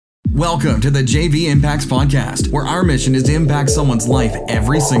Welcome to the JV Impacts Podcast, where our mission is to impact someone's life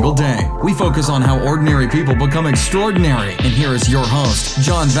every single day. We focus on how ordinary people become extraordinary. And here is your host,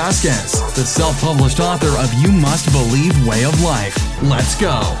 John Vasquez, the self-published author of You Must Believe Way of Life. Let's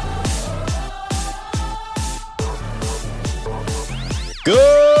go.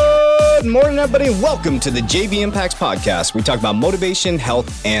 Good morning, everybody. Welcome to the JV Impacts Podcast. We talk about motivation,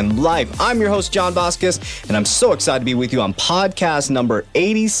 health, and life. I'm your host, John Vasquez, and I'm so excited to be with you on podcast number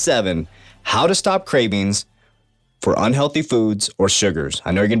 87, How to Stop Cravings for Unhealthy Foods or Sugars.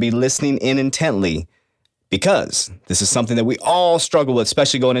 I know you're going to be listening in intently because this is something that we all struggle with,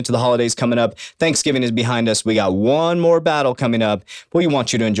 especially going into the holidays coming up. Thanksgiving is behind us. We got one more battle coming up. We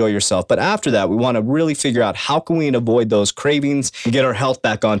want you to enjoy yourself. But after that, we want to really figure out how can we avoid those cravings and get our health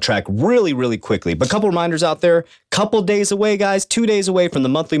back on track really quickly. But a couple reminders out there. Couple days away, guys, 2 days away from the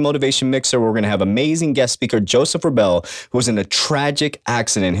monthly motivation mixer, where we're going to have amazing guest speaker Joseph Rebel, who was in a tragic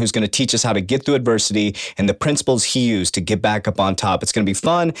accident, who's going to teach us how to get through adversity and the principles he used to get back up on top. It's going to be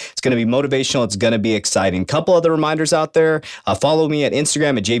fun. It's going to be motivational. It's going to be exciting. Couple other reminders out there. Follow me at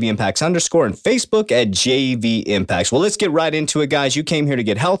Instagram at JVImpacts_ and Facebook at JV Impacts. Well, let's get right into it, guys. You came here to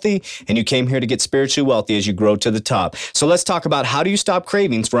get healthy and you came here to get spiritually wealthy as you grow to the top. So let's talk about how do you stop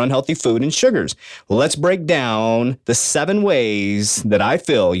cravings for unhealthy food and sugars. Well, let's break down the 7 ways that I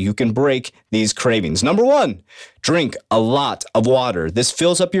feel you can break these cravings. Number 1, drink a lot of water. This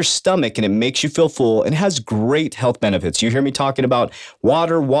fills up your stomach and it makes you feel full and has great health benefits. You hear me talking about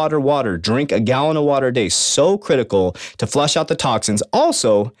water. Drink a gallon of water a day. So critical to flush out the toxins.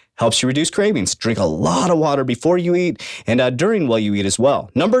 Also helps you reduce cravings. Drink a lot of water before you eat and during while you eat as well.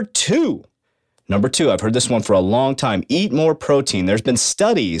 Number two, I've heard this one for a long time. Eat more protein. There's been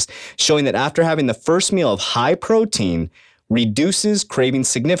studies showing that after having the first meal of high protein reduces cravings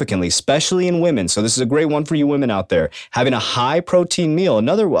significantly, especially in women. So this is a great one for you women out there. Having a high protein meal.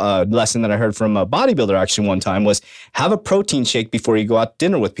 Another lesson that I heard from a bodybuilder actually one time was have a protein shake before you go out to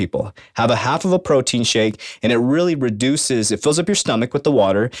dinner with people. Have a half of a protein shake and it really reduces, it fills up your stomach with the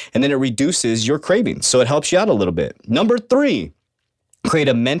water and then it reduces your cravings. So it helps you out a little bit. Number 3, create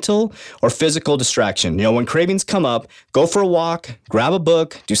a mental or physical distraction. You know, when cravings come up, go for a walk, grab a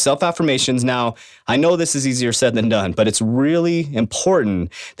book, do self-affirmations. Now, I know this is easier said than done, but it's really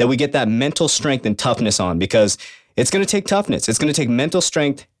important that we get that mental strength and toughness on because it's going to take toughness. It's going to take mental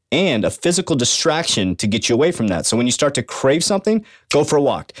strength and a physical distraction to get you away from that. So when you start to crave something, go for a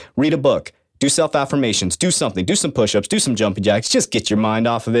walk, read a book, do self-affirmations, do something, do some push-ups, do some jumping jacks, just get your mind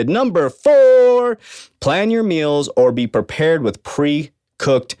off of it. Number 4, plan your meals or be prepared with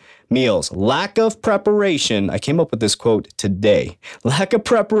pre-cooked meals. Lack of preparation, I came up with this quote today. Lack of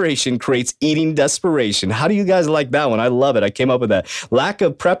preparation creates eating desperation. How do you guys like that one? I love it. I came up with that. Lack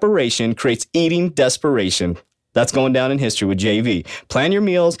of preparation creates eating desperation. That's going down in history with JV. Plan your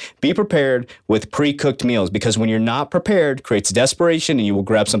meals, be prepared with pre-cooked meals because when you're not prepared, creates desperation and you will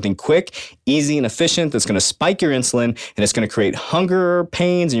grab something quick, easy, and efficient that's going to spike your insulin and it's going to create hunger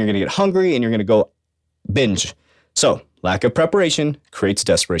pains and you're going to get hungry and you're going to go binge. So, lack of preparation creates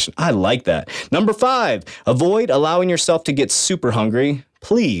desperation. I like that. Number 5, avoid allowing yourself to get super hungry.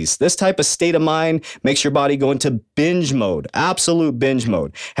 Please, this type of state of mind makes your body go into binge mode, absolute binge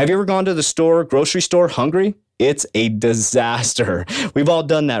mode. Have you ever gone to the store, grocery store, hungry? It's a disaster. We've all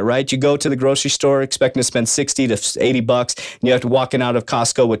done that, right? You go to the grocery store expecting to spend $60 to $80, and you have to walk in out of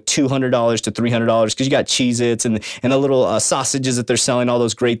Costco with $200 to $300 because you got Cheez-Its and the little sausages that they're selling, all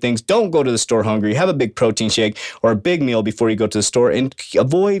those great things. Don't go to the store hungry. Have a big protein shake or a big meal before you go to the store and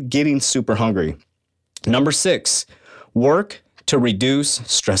avoid getting super hungry. Number 6, work to reduce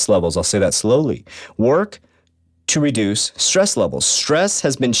stress levels. I'll say that slowly. Work to reduce stress levels. Stress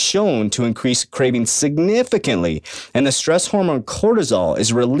has been shown to increase cravings significantly, and the stress hormone cortisol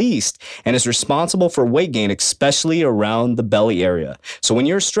is released and is responsible for weight gain, especially around the belly area. So when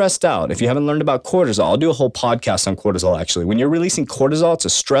you're stressed out, if you haven't learned about cortisol, I'll do a whole podcast on cortisol actually. When you're releasing cortisol, it's a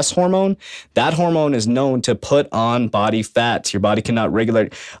stress hormone. That hormone is known to put on body fat. Your body cannot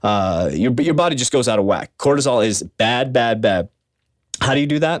regulate, your body just goes out of whack. Cortisol is bad. How do you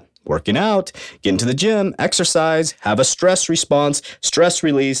do that? Working out, get into the gym, exercise, have a stress response, stress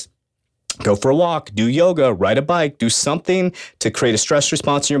release, go for a walk, do yoga, ride a bike, do something to create a stress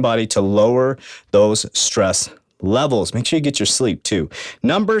response in your body to lower those stress levels. Make sure you get your sleep too.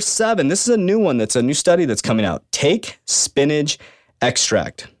 Number 7, this is a new one. That's a new study that's coming out. Take spinach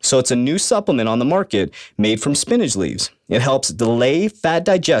extract. So it's a new supplement on the market made from spinach leaves. It helps delay fat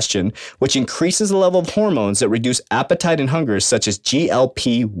digestion, which increases the level of hormones that reduce appetite and hunger, such as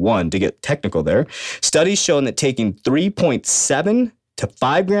GLP-1, to get technical there. Studies shown that taking 3.7 to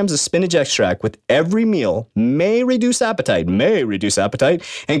 5 grams of spinach extract with every meal may reduce appetite,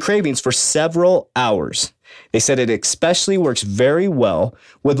 and cravings for several hours. They said it especially works very well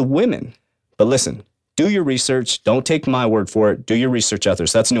with women. But listen, do your research. Don't take my word for it. Do your research out there.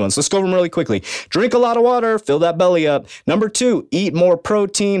 So that's a new one. So let's go over them really quickly. Drink a lot of water. Fill that belly up. Number 2, eat more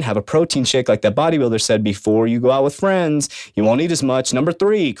protein. Have a protein shake like that bodybuilder said before you go out with friends. You won't eat as much. Number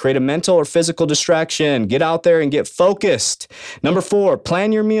 3, create a mental or physical distraction. Get out there and get focused. Number 4,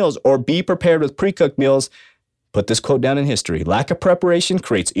 plan your meals or be prepared with pre-cooked meals. Put this quote down in history. Lack of preparation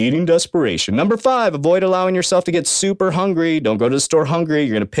creates eating desperation. Number 5, avoid allowing yourself to get super hungry. Don't go to the store hungry.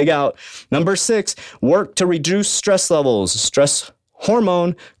 You're going to pig out. Number 6, work to reduce stress levels. Stress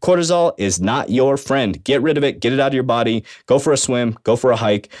hormone, cortisol, is not your friend. Get rid of it. Get it out of your body. Go for a swim. Go for a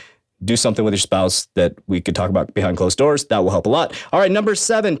hike. Do something with your spouse that we could talk about behind closed doors. That will help a lot. All right, number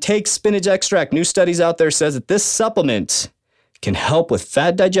 7, take spinach extract. New studies out there says that this supplement can help with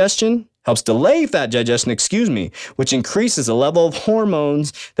fat digestion, helps delay fat digestion, which increases the level of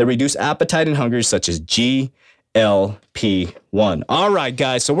hormones that reduce appetite and hunger, such as GLP-1. All right,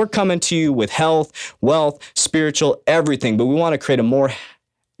 guys, so we're coming to you with health, wealth, spiritual, everything, but we want to create a more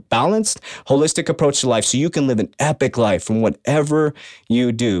balanced, holistic approach to life so you can live an epic life from whatever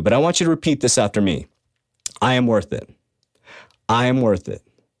you do. But I want you to repeat this after me. I am worth it. I am worth it.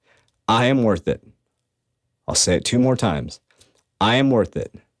 I am worth it. I'll say it 2 more times. I am worth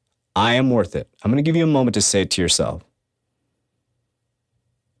it. I am worth it. I'm going to give you a moment to say it to yourself.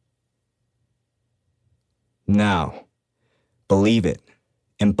 Now, believe it,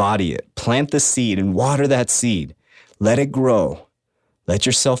 embody it, plant the seed and water that seed. Let it grow. Let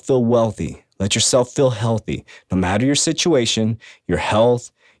yourself feel wealthy. Let yourself feel healthy. No matter your situation, your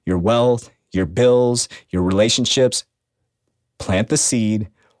health, your wealth, your bills, your relationships, plant the seed,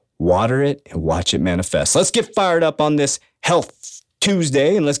 water it, and watch it manifest. Let's get fired up on this Health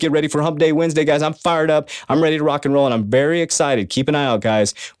Tuesday, and let's get ready for Hump Day Wednesday, guys. I'm fired up. I'm ready to rock and roll, and I'm very excited. Keep an eye out,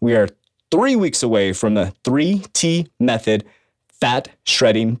 guys. We are 3 weeks away from the 3T Method Fat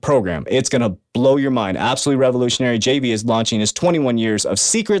Shredding Program. It's going to blow your mind. Absolutely revolutionary. JV is launching his 21 years of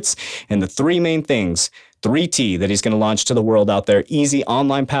secrets and the 3 main things, 3T, that he's going to launch to the world out there. Easy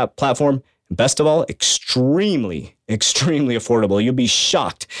online platform. Best of all, extremely affordable. You'll be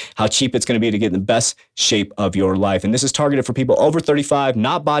shocked how cheap it's going to be to get in the best shape of your life. And this is targeted for people over 35,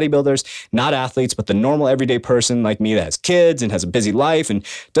 not bodybuilders, not athletes, but the normal everyday person like me that has kids and has a busy life and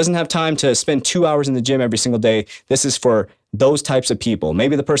doesn't have time to spend 2 hours in the gym every single day. This is for those types of people.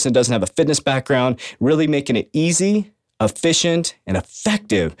 Maybe the person doesn't have a fitness background, really making it easy, efficient, and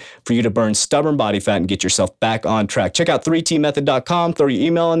effective for you to burn stubborn body fat and get yourself back on track. Check out 3tmethod.com, throw your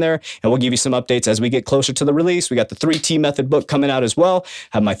email in there, and we'll give you some updates as we get closer to the release. We got the 3T Method book coming out as well.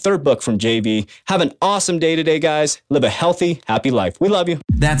 Have my 3rd book from JV. Have an awesome day today, guys. Live a healthy, happy life. We love you.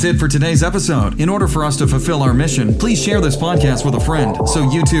 That's it for today's episode. In order for us to fulfill our mission, please share this podcast with a friend so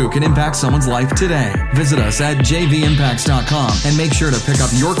you too can impact someone's life today. Visit us at jvimpacts.com and make sure to pick up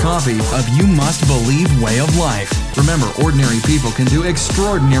your copy of You Must Believe Way of Life. Remember, ordinary people can do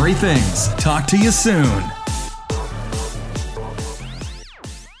extraordinary things. Talk to you soon.